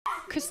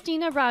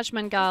Christina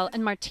Rajmangal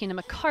and Martina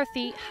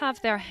McCarthy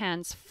have their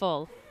hands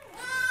full.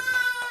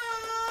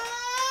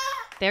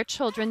 Their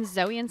children,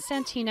 Zoe and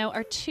Santino,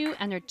 are two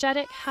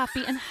energetic,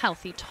 happy and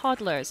healthy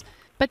toddlers.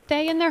 But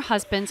they and their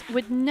husbands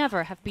would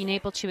never have been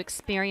able to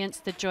experience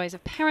the joys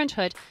of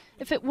parenthood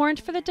if it weren't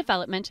for the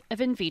development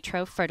of in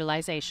vitro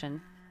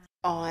fertilisation.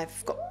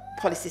 I've got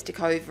polycystic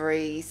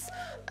ovaries.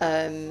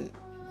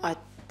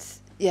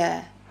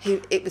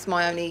 It was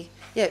my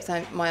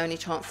only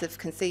chance of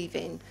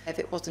conceiving. If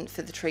it wasn't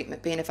for the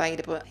treatment being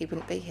available, he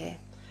wouldn't be here.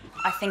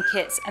 I think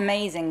it's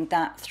amazing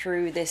that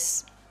through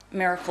this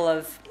miracle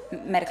of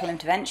medical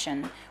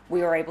intervention,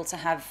 we were able to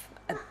have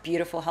a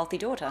beautiful, healthy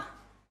daughter.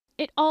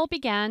 It all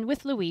began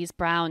with Louise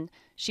Brown.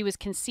 She was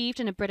conceived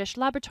in a British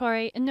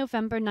laboratory in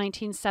November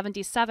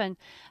 1977,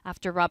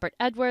 after Robert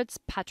Edwards,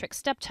 Patrick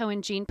Steptoe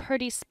and Jean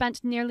Purdy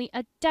spent nearly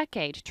a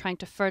decade trying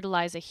to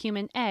fertilise a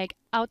human egg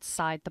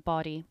outside the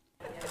body.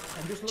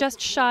 Just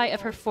shy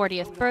of her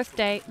 40th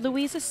birthday,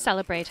 Louise is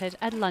celebrated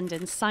at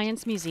London's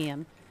Science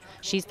Museum.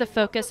 She's the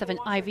focus of an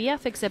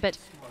IVF exhibit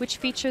which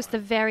features the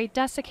very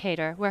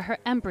desiccator where her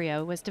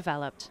embryo was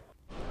developed.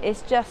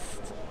 It's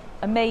just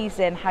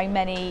amazing how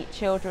many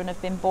children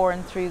have been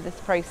born through this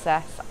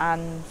process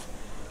and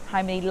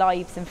how many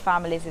lives and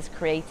families is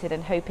created,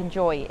 and hope and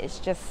joy.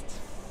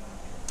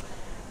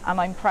 And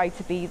I'm proud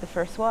to be the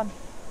first one.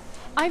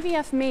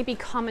 IVF may be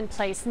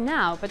commonplace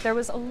now, but there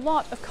was a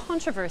lot of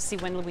controversy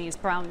when Louise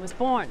Brown was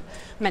born.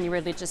 Many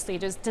religious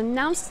leaders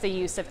denounced the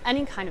use of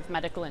any kind of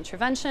medical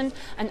intervention,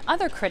 and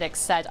other critics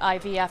said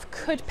IVF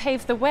could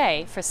pave the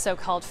way for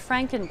so-called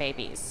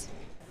Frankenbabies.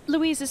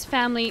 Louise's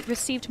family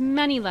received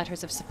many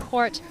letters of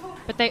support,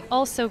 but they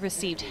also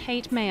received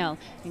hate mail,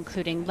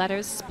 including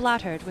letters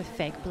splattered with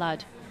fake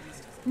blood.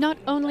 Not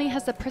only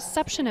has the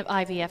perception of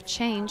IVF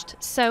changed,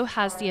 so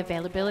has the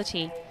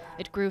availability.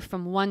 It grew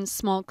from one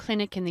small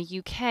clinic in the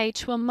UK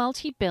to a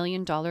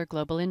multi-billion-dollar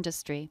global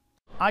industry.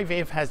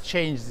 IVF has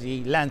changed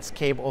the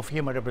landscape of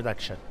human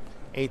reproduction.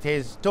 It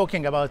is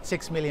talking about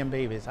 6 million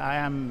babies. I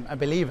am a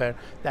believer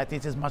that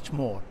it is much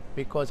more,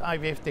 because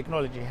IVF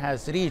technology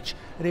has reached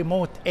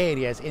remote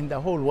areas in the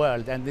whole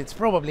world, and it's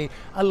probably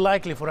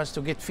unlikely for us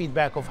to get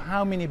feedback of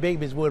how many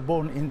babies were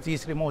born in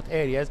these remote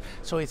areas,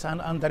 so it's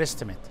an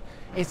underestimate.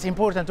 It's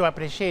important to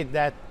appreciate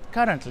that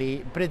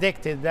currently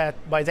predicted that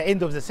by the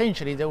end of the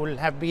century there will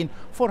have been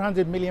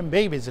 400 million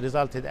babies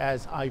resulted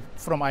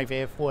from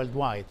IVF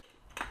worldwide.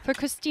 For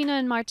Christina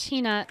and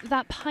Martina,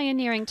 that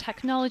pioneering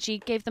technology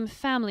gave them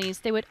families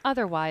they would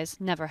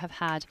otherwise never have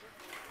had.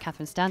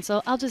 Catherine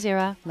Stancl, Al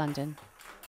Jazeera, London.